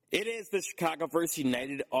It is the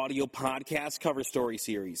ChicagoVerseUniteD audio podcast cover story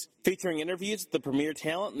series, featuring interviews with the premier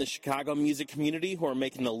talent in the Chicago music community who are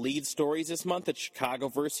making the lead stories this month at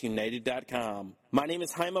ChicagoVerseUniteD.com. My name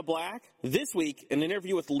is Jaime Black. This week, an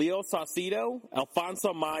interview with Leo Saucedo,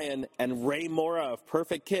 Alfonso Mayen, and Ray Mora of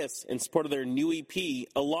Perfect Kiss in support of their new EP,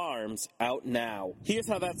 Alarms, out now. Here's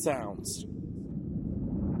how that sounds.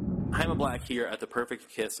 Jaime Black here at the Perfect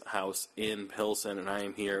Kiss house in Pilsen, and I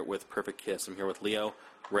am here with Perfect Kiss. I'm here with Leo,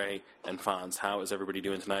 Ray, and Fonz. How is everybody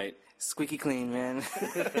doing tonight? Squeaky clean, man.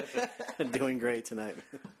 Doing great tonight.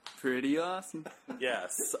 Pretty awesome.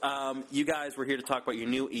 Yes. You guys were here to talk about your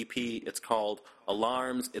new EP. It's called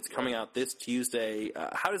Alarms. It's coming out this Tuesday.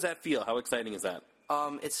 How does that feel? How exciting is that?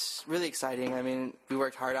 It's really exciting. I mean, we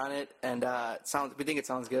worked hard on it, and we think it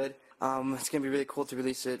sounds good. It's going to be really cool to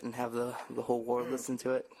release it and have the whole world listen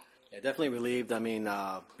to it. Yeah, definitely relieved. I mean,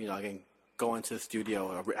 again, going to the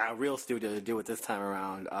studio, a real studio to do it this time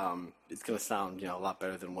around, it's going to sound, a lot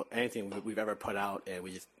better than anything we've ever put out, and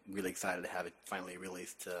we're just really excited to have it finally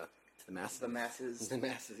released to the masses. The masses. The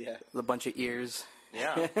masses, yeah. The bunch of ears.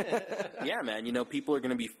 Yeah. Yeah, man. People are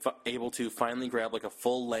going to be able to finally grab, like, a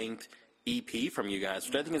full-length EP from you guys,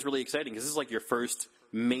 which I think is really exciting, because this is, like, your first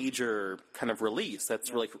major kind of release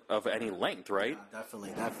that's really of any length, right? Yeah,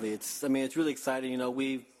 definitely. It's really exciting.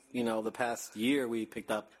 The past year we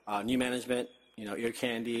picked up new management, Ear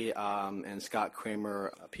Candy and Scott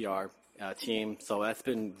Kramer, PR team. So that's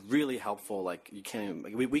been really helpful. Like we can't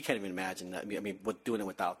even imagine that. Doing it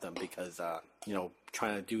without them, because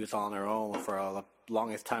trying to do this all on our own for the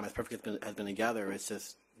longest time as Perfect has been together, it's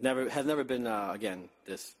just never been again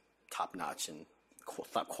this top notch and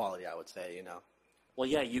top quality, I would say. Well,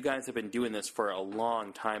 yeah, you guys have been doing this for a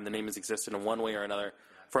long time. The name has existed in one way or another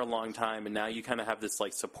for a long time, and now you kind of have this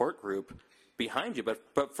like support group behind you. But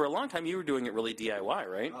for a long time, you were doing it really DIY,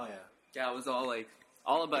 right? Oh yeah. Yeah, it was all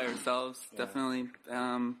by ourselves. Yeah. Definitely.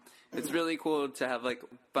 It's really cool to have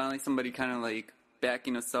finally somebody kind of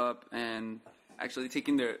backing us up and actually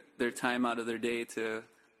taking their time out of their day to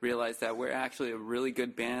realize that we're actually a really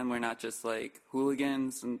good band. We're not just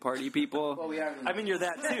hooligans and party people. Well, we are. I mean, you're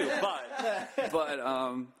that too, but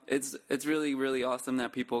it's really, really awesome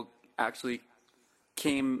that people actually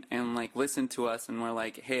came and listened to us and were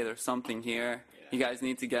like, hey, there's something here. Yeah. You guys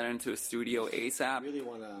need to get into a studio ASAP. I really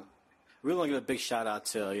want to give a big shout out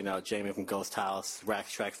to Jamie from Ghost House, Rax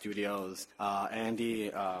Track Studios, Andy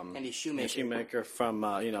Shoemaker from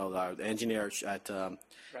the engineer at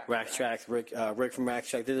Rax Track, Rick from Rax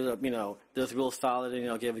Track. Did us real solid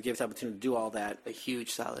and gave us the opportunity to do all that. A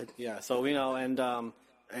huge solid. Yeah. So and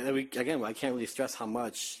I can't really stress how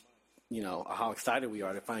much. How excited we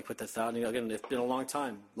are to finally put this out. Again, it's been a long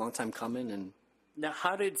time coming. And now,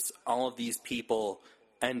 how did all of these people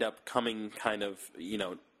end up coming kind of,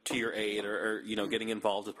 to your aid or getting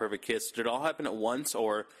involved with Perfect Kiss? Did it all happen at once,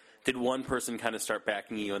 or did one person kind of start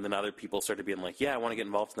backing you and then other people started being like, yeah, I want to get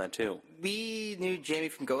involved in that too? We knew Jamie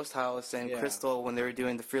from Ghost House and Crystal when they were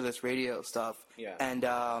doing the Fearless Radio stuff. Yeah. And,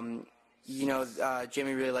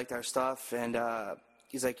 Jamie really liked our stuff, and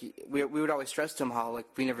he's like, we would always stress to him how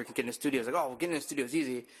we never could get in the studio. He's like, well, getting in the studio is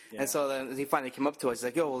easy. Yeah. And so then he finally came up to us. He's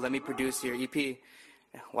like, yo, well, let me produce your EP.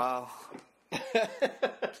 Wow. No,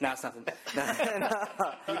 it's nothing.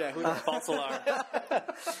 Who that? False alarm.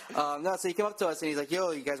 So he came up to us and he's like,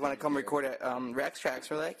 yo, you guys want to come record at Rax Tracks?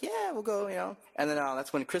 We're like, yeah, we'll go, And then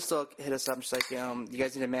that's when Crystal hit us up. She's like, you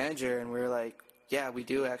guys need a manager. And we were like, yeah, we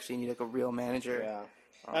do actually need a real manager. Yeah.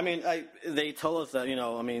 They told us that,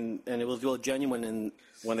 and it was real genuine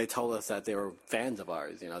when they told us that they were fans of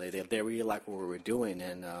ours. They really liked what we were doing.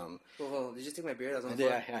 And Whoa, did you take my beard? I was on the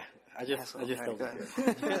floor. Yeah. I just right, don't.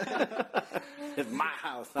 It's my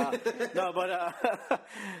house. No, but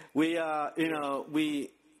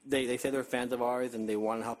they said they're fans of ours and they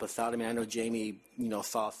want to help us out. I know Jamie,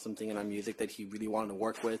 saw something in our music that he really wanted to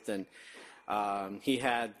work with, and he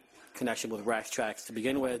had connection with Rax Tracks to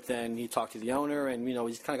begin with, and he talked to the owner, and we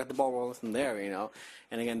just kind of got the ball rolling from there,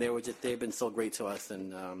 And again, they've been so great to us,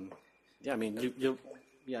 and you got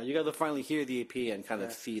to finally hear the EP and kind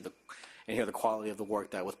of see and hear the quality of the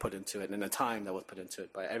work that was put into it and the time that was put into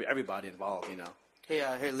it by everybody involved. Hey,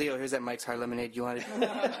 here, Leo. Here's that Mike's Hard Lemonade. You want it?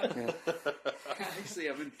 Yeah. Actually,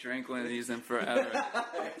 I haven't drank one of these in forever.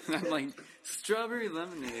 I'm like, strawberry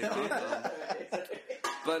lemonade. Awesome.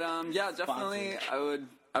 But definitely, I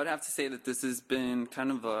would have to say that this has been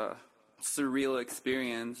kind of a surreal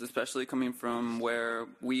experience, especially coming from where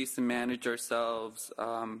we used to manage ourselves.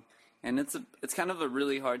 And it's kind of a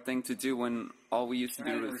really hard thing to do when all we used to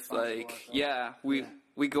do was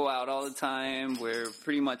we go out all the time. We're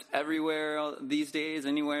pretty much everywhere these days.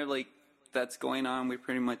 Anywhere that's going on, we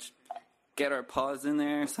pretty much get our paws in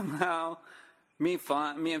there somehow. Me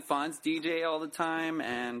and Fonz DJ all the time,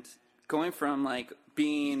 and going from like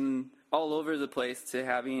being all over the place to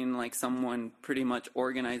having like someone pretty much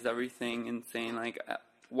organize everything and saying like,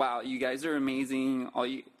 wow, you guys are amazing.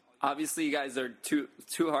 Obviously you guys are too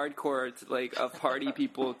hardcore to, like, of party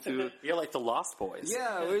people to. You're like the Lost Boys.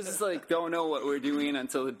 Yeah, we're just like don't know what we're doing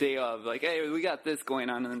until the day of. Like, hey, we got this going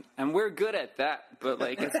on, and we're good at that. But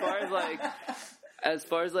like as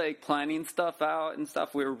far as planning stuff out and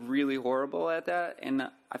stuff, we're really horrible at that. And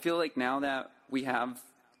I feel like now that we have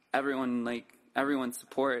everyone's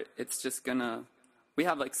support, it's just we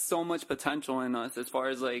have like so much potential in us as far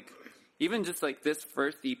as like even just like this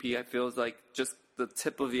first EP. I feel is like just the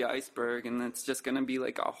tip of the iceberg, and it's just gonna be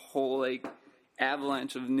like a whole like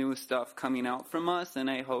avalanche of new stuff coming out from us. And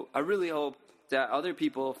I really hope that other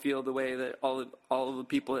people feel the way that all of the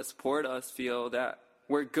people that support us feel, that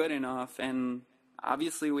we're good enough. And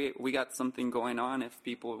obviously we got something going on if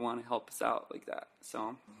people want to help us out like that.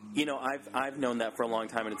 So, you know, I've known that for a long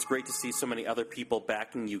time, and it's great to see so many other people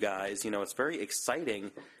backing you guys. You know, it's very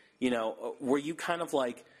exciting. You know, were you kind of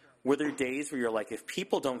like, were there days where you're like, if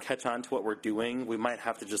people don't catch on to what we're doing, we might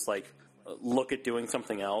have to just like look at doing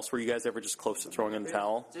something else? Were you guys ever just close to throwing in the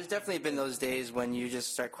towel? There's definitely been those days when you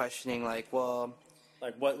just start questioning, like, well,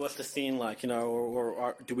 like what's the scene like, you know,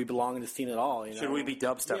 or do we belong in the scene at all? You know? Should we be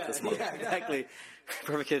dubstep this month? Yeah, exactly.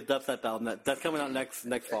 Perfect Kids dubstep album that's coming out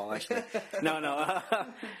next fall, actually. No,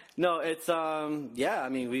 no, it's yeah. I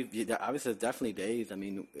mean, obviously it's definitely days. I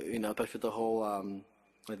mean, you know, especially with the whole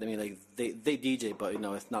I mean, like they DJ, but you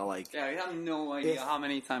know, it's not like. Yeah, I have no idea how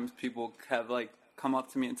many times people have like come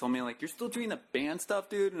up to me and told me like, "You're still doing the band stuff,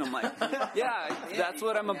 dude," and I'm like, "Yeah, that's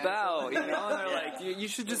what I'm about," you know. And they're like, "You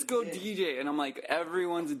should just go DJ," and I'm like,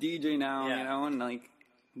 "Everyone's a DJ now, you know," and like.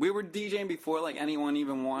 We were DJing before like anyone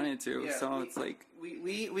even wanted to, so it's like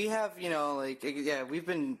we have, you know, like, yeah, we've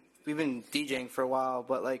been DJing for a while,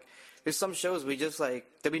 but like there's some shows we just like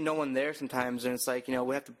there'll be no one there sometimes, and it's like, you know,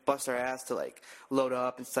 we have to bust our ass to like load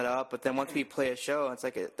up and set up, but then once we play a show, it's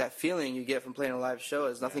like that feeling you get from playing a live show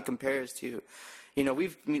is nothing compares to, you know,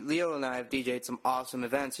 Leo and I have DJed some awesome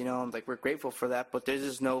events, you know, and like we're grateful for that, but there's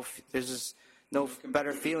just no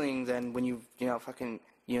better feeling than when you fucking.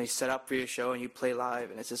 You know, you set up for your show and you play live,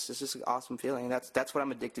 and it's just an awesome feeling. That's what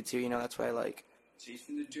I'm addicted to. You know, that's what I like.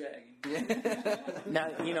 Chasing the dragon.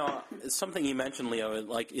 Now, you know, something you mentioned, Leo,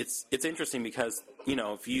 like it's interesting because, you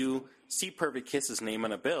know, if you see Perfect Kiss's name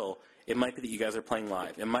on a bill, it might be that you guys are playing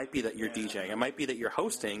live. It might be that you're DJing. It might be that you're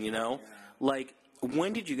hosting. You know, like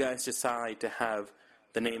when did you guys decide to have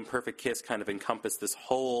the name Perfect Kiss kind of encompass this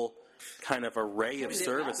whole kind of array of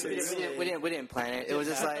services? We didn't plan it. It was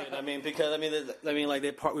just like, I mean, because like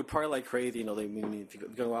we party like crazy. You know, if you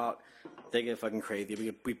go out, they get fucking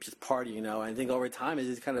crazy. We just party. You know, and I think over time it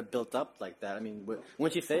just kind of built up like that. I mean,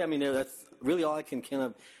 once you say, I mean, that's really all I can kind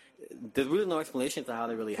of. There's really no explanation to how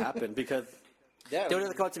they really happened because they would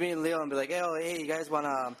have come up to me and Leo and be like, hey, you guys want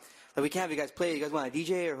to. Like, we can't have you guys play. You guys want a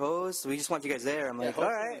DJ or host? We just want you guys there. I'm like, all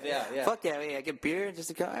right. Yeah. Fuck yeah. I get beer just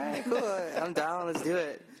to come. All right, cool. I'm down. Let's do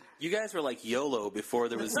it. You guys were like YOLO before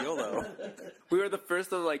there was YOLO. We were the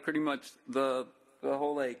first of like pretty much the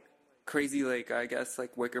whole like crazy like I guess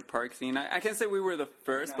like Wicker Park scene. I can't say we were the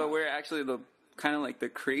first, but we're actually the kind of like the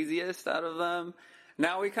craziest out of them.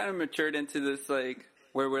 Now we kind of matured into this like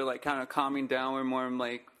where we're like kind of calming down. We're more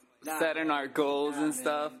like setting our goals and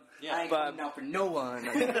stuff. Yeah, I ain't coming down for no one.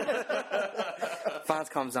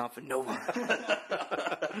 Fonz comes down for no one.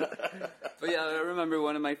 But yeah, I remember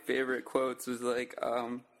one of my favorite quotes was like,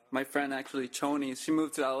 my friend actually, Choni, she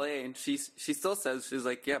moved to LA, and she still says, she's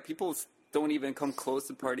like, yeah, people don't even come close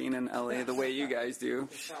to partying in LA the way you guys do.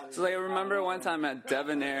 So like, I remember one time at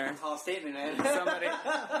Debonair, Tall statement, man.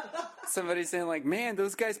 somebody saying like, man,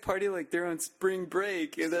 those guys party like they're on spring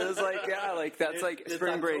break. And it was like, yeah, like that's like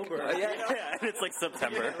spring break. Yeah, and it's like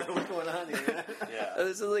September. What's going on here? I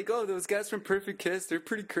was like, oh, those guys from Perfect Kiss, they're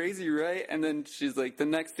pretty crazy, right? And then she's like, the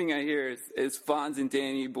next thing I hear is Fonz and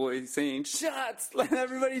Danny Boy saying, shots! Let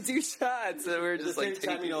everybody do shots! And we're just at the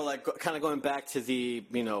same time, you know, like kind of going back to the,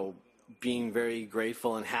 you know, being very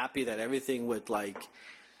grateful and happy that everything with like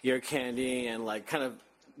Ear Candy and like kind of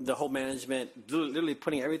the whole management literally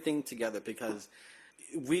putting everything together because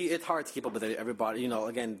it's hard to keep up with everybody. You know,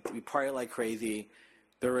 again, we party like crazy.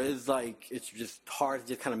 There is like, it's just hard to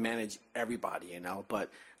just kind of manage everybody, you know, but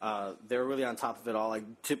they're really on top of it all. Like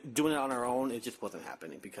doing it on our own, it just wasn't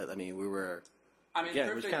happening because, I mean,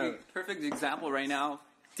 perfect example right now.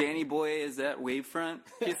 Danny Boy is at Wavefront.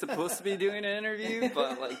 He's supposed to be doing an interview,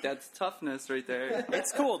 but like that's toughness right there.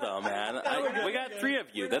 It's cool though, man. We got 3 of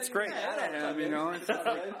you. That's great. You know.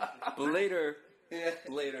 But later,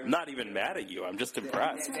 Later. I'm not even mad at you. I'm just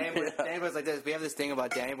impressed. Danny Boy's like this. We have this thing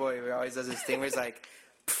about Danny Boy. He always does this thing where he's like,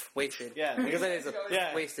 wasted. Yeah. Because it is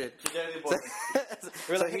wasted. Danny Boy.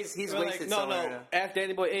 So he's wasted somewhere. No. Ask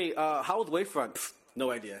Danny Boy, hey, how was Wavefront? Pfft,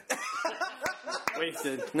 no idea.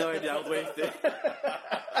 Wasted. No idea. I was wasted.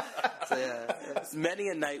 So yeah. Many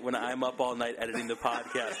a night when I'm up all night editing the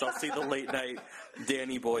podcast, I'll see the late night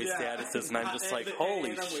Danny Boy statuses, and I'm just like,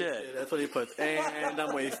 holy shit. Wasted. That's what he puts. And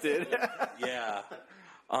I'm wasted. Yeah.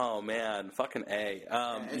 Oh man, fucking A.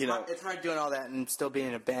 It's hard doing all that and still being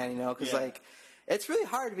in a band, because it's really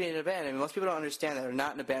hard being in a band. I mean, most people don't understand that they're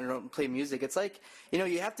not in a band or don't play music. It's like,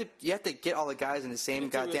 you have to get all the guys in the same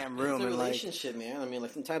goddamn room. It's a relationship, man. I mean,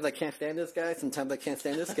 like, sometimes I can't stand this guy, sometimes I can't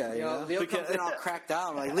stand this guy. Leo comes in all cracked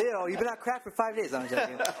down. Like, Leo, you've been out cracked for 5 days. I'm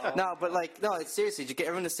joking. No, it's seriously, you get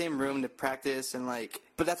everyone in the same room to practice and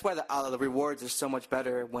but that's why the rewards are so much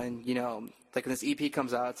better when, like when this EP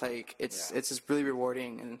comes out, it's like, it's just really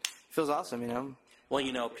rewarding and it feels awesome,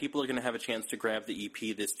 Well, people are going to have a chance to grab the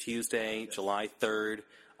EP this Tuesday, July 3rd.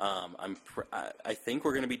 I think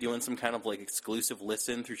we're going to be doing some kind of exclusive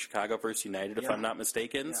listen through ChicagoVerseUnited, if I'm not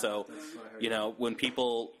mistaken. Yeah, so, when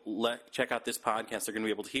people check out this podcast, they're going to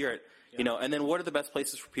be able to hear it. And then what are the best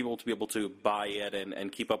places for people to be able to buy it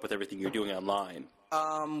and keep up with everything you're doing online?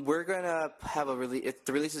 We're going to have a release.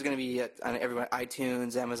 The release is going to be on everyone,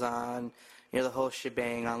 iTunes, Amazon, the whole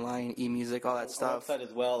shebang, online, e-music, all that stuff. Our website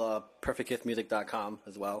as well, perfectkissmusic.com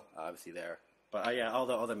as well, obviously there. But all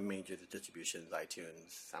the other major distributions,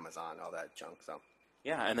 iTunes, Amazon, all that junk. So.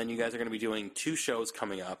 Yeah, and then you guys are going to be doing 2 shows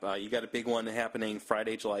coming up. You got a big one happening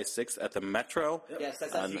Friday, July 6th at the Metro. Yep. Yes,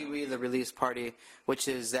 that's actually going to be the release party, which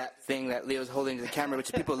is that thing that Leo's holding to the camera,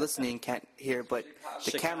 which people listening can't hear, but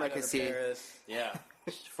the camera can see. Paris. Yeah.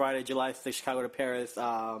 Friday, July 6th, Chicago to Paris.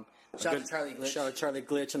 Shout out to Charlie Glitch. Shout out to Charlie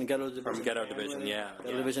Glitch and the Ghetto Division. From Ghetto Division, yeah.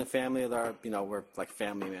 Ghetto Division family, we're like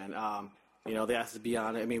family, man. They asked us to be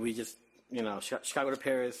on it. I mean, we just, Chicago to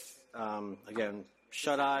Paris, again,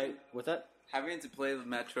 Shut-Eye, what's that? Having to play the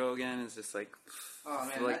Metro again is just like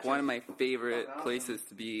Metro. One of my favorite places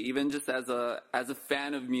to be. Even just as a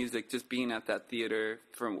fan of music, just being at that theater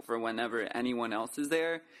for whenever anyone else is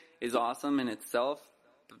there is awesome in itself.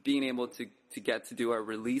 But being able to get to do our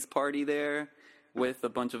release party there with a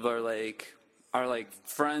bunch of our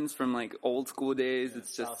friends from old school days,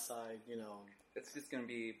 it's just Southside, it's just gonna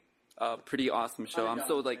be a pretty awesome show. I'm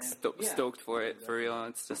so stoked for it, for real.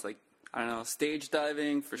 It's just I don't know, stage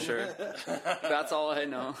diving for sure. That's all I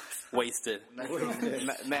know. Wasted.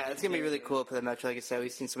 Matt, it's gonna be really cool for the Metro. Like I said,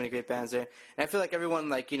 we've seen so many great bands there, and I feel like everyone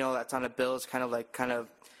that's on the bill is kind of.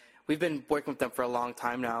 We've been working with them for a long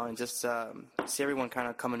time now, and just see everyone kind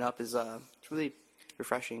of coming up is it's really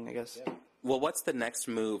refreshing, I guess. Yeah. Well, what's the next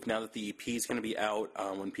move now that the EP is going to be out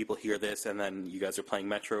when people hear this, and then you guys are playing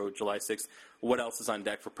Metro July 6th? What else is on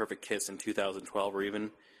deck for Perfect Kiss in 2012 or even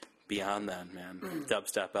beyond that, man?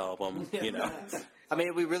 Dubstep album, I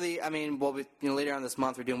mean, later on this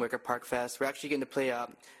month we're doing Wicker Park Fest. We're actually getting to play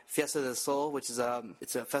Fiesta del Sol, which is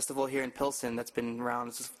it's a festival here in Pilsen that's been around.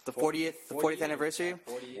 It's the 40th anniversary.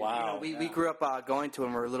 Wow. We grew up going to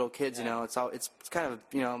them when we were little kids. It's kind of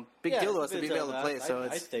big deal to us to be able to play it. So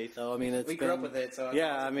I stayed though. I mean, we grew up with it. So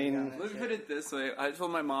yeah, I mean, let's put it this way. I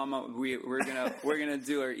told my mom we're gonna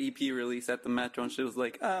do our EP release at the Metro, and she was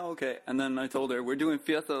like, "Oh, okay." And then I told her we're doing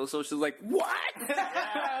Fiesta, so she's like, "What?"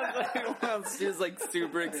 She was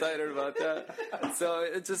super excited about that. So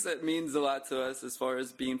it means a lot to us as far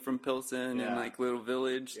as being from Pilsen and little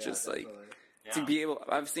village. To be able,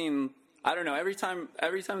 I've seen, I don't know, every time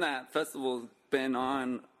that festival's been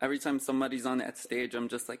on, every time somebody's on that stage, I'm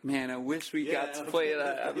just like, man, I wish we got to play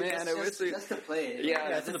that. Man, I wish we just to play it.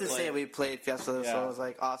 Yeah, just to say we played Fiesta, so it was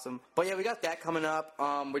awesome. But yeah, we got that coming up.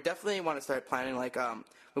 We definitely want to start planning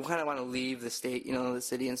we kind of want to leave the state, the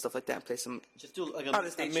city and stuff like that, and play some just do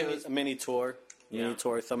a mini tour.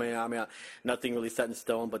 Tour. Nothing really set in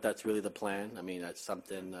stone, but that's really the plan. I mean, that's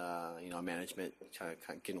something management kind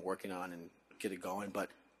of working on and get it going. But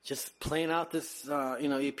just playing out this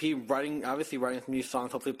EP, writing some new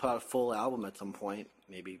songs. Hopefully, put out a full album at some point.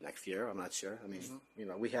 Maybe next year. I'm not sure. I mean,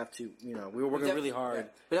 we have to. We were working really hard.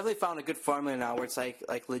 Yeah. We definitely found a good formula now, where it's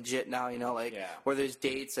like legit now. Where there's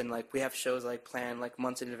dates and we have shows planned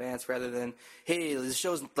months in advance, rather than hey, the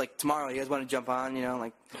show's tomorrow. You guys want to jump on?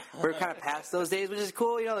 We're kind of past those days, which is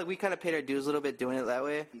cool. We kind of paid our dues a little bit doing it that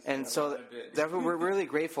way, and so we're really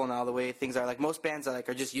grateful now the way things are. Most bands are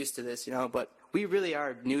just used to this, but we really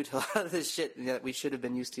are new to a lot of this shit that we should have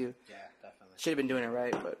been used to. Yeah, definitely. Should have been doing it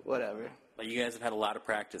right, but whatever. But you guys have had a lot of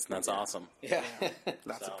practice, and that's awesome. Yeah,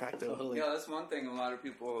 lots of practice. Totally. Yeah, that's one thing a lot of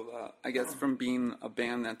people, I guess, from being a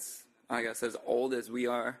band that's, I guess, as old as we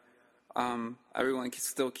are, everyone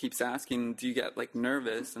still keeps asking, do you get like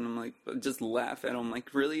nervous? And I'm like, just laugh at them,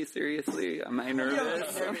 like, really, seriously, am I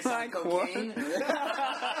nervous? I'm like, what?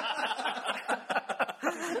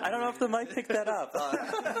 I don't know if the mic picked that up.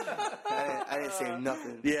 I didn't say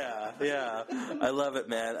nothing. Yeah. I love it,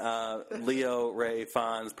 man. Leo, Ray,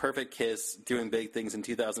 Fonz, Perfect Kiss, doing big things in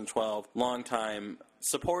 2012. Longtime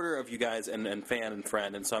supporter of you guys and fan and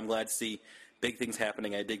friend, and so I'm glad to see big things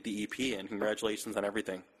happening. I dig the EP, and congratulations on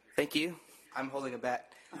everything. Thank you. I'm holding it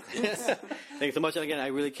back. Thanks so much. And again, I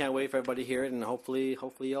really can't wait for everybody to hear it, and hopefully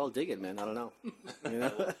you all dig it, man. I don't know. You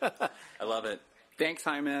know? I love it. Thanks,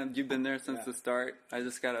 Jaime. You've been there since the start. I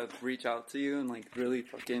just gotta reach out to you and like really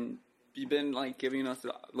fucking. You've been like giving us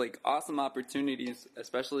like awesome opportunities,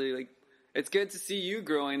 especially like it's good to see you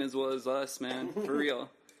growing as well as us, man. For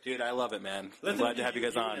real. Dude, I love it, man. I'm glad to have you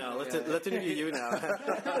guys on. Let's interview you now.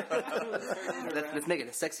 Let's make it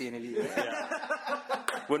a sexy interview. Yeah.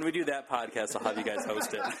 When we do that podcast, I'll have you guys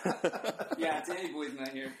host it. Yeah, Danny Boy's not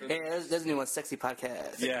here. Hey, there's a new one, Sexy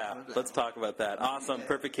Podcast. Yeah, let's talk about that. Awesome.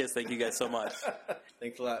 Perfect Kiss. Thank you guys so much.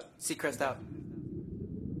 Thanks a lot. Seacrest out.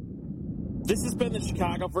 This has been the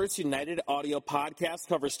ChicagoVerseUnited Audio Podcast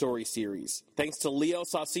Cover Story Series. Thanks to Leo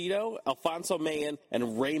Saucedo, Alfonso Mayen,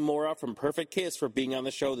 and Ray Mora from Perfect Kiss for being on the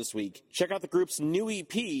show this week. Check out the group's new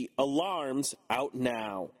EP, Alarms, out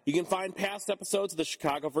now. You can find past episodes of the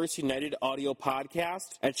ChicagoVerseUnited Audio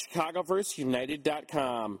Podcast at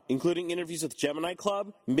ChicagoVerseUnited.com, including interviews with Gemini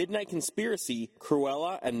Club, Midnight Conspiracy,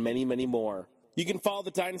 Cruella, and many, many more. You can follow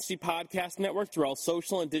the Dynasty Podcast Network through all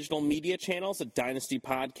social and digital media channels at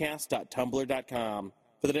dynastypodcast.tumblr.com.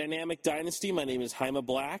 For the Dynamic Dynasty, my name is Jaime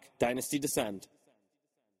Black, Dynasty Descent.